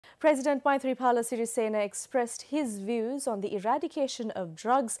President Maithripala Sirisena expressed his views on the eradication of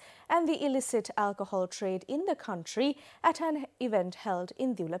drugs and the illicit alcohol trade in the country at an event held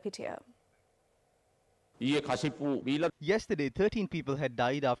in Dulapitiya. Yesterday, 13 people had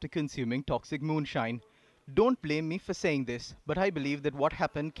died after consuming toxic moonshine. Don't blame me for saying this, but I believe that what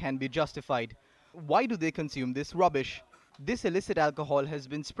happened can be justified. Why do they consume this rubbish? This illicit alcohol has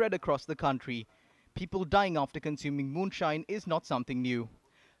been spread across the country. People dying after consuming moonshine is not something new.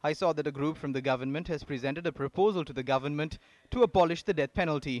 I saw that a group from the government has presented a proposal to the government to abolish the death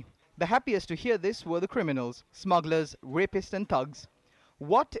penalty. The happiest to hear this were the criminals, smugglers, rapists and thugs.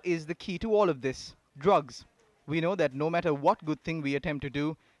 What is the key to all of this? Drugs. We know that no matter what good thing we attempt to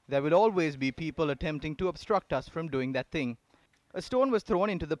do, there will always be people attempting to obstruct us from doing that thing. A stone was thrown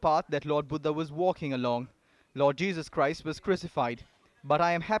into the path that Lord Buddha was walking along. Lord Jesus Christ was crucified. But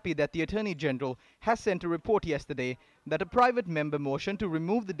I am happy that the Attorney General has sent a report yesterday that a private member motion to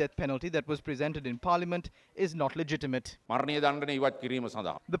remove the death penalty that was presented in Parliament is not legitimate.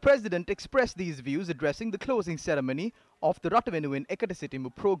 The President expressed these views addressing the closing ceremony of the Ratavenuwen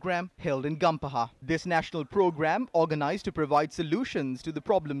Ekata program held in Gampaha. This national program, organized to provide solutions to the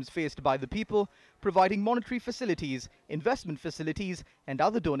problems faced by the people, providing monetary facilities, investment facilities and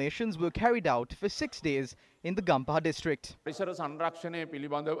other donations, were carried out for 6 days in the Gampaha district. The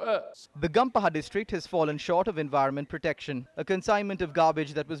Gampaha district has fallen short of environment protection. A consignment of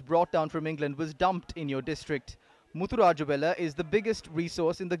garbage that was brought down from England was dumped in your district. Muthurajawela is the biggest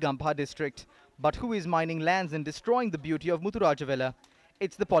resource in the Gampaha district. But who is mining lands and destroying the beauty of Muthurajawela?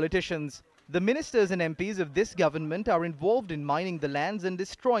 It's the politicians. The ministers and MPs of this government are involved in mining the lands and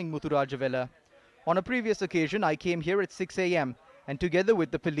destroying Muthurajawela. On a previous occasion, I came here at 6 a.m. and together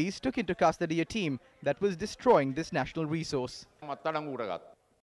with the police took into custody a team that was destroying this national resource.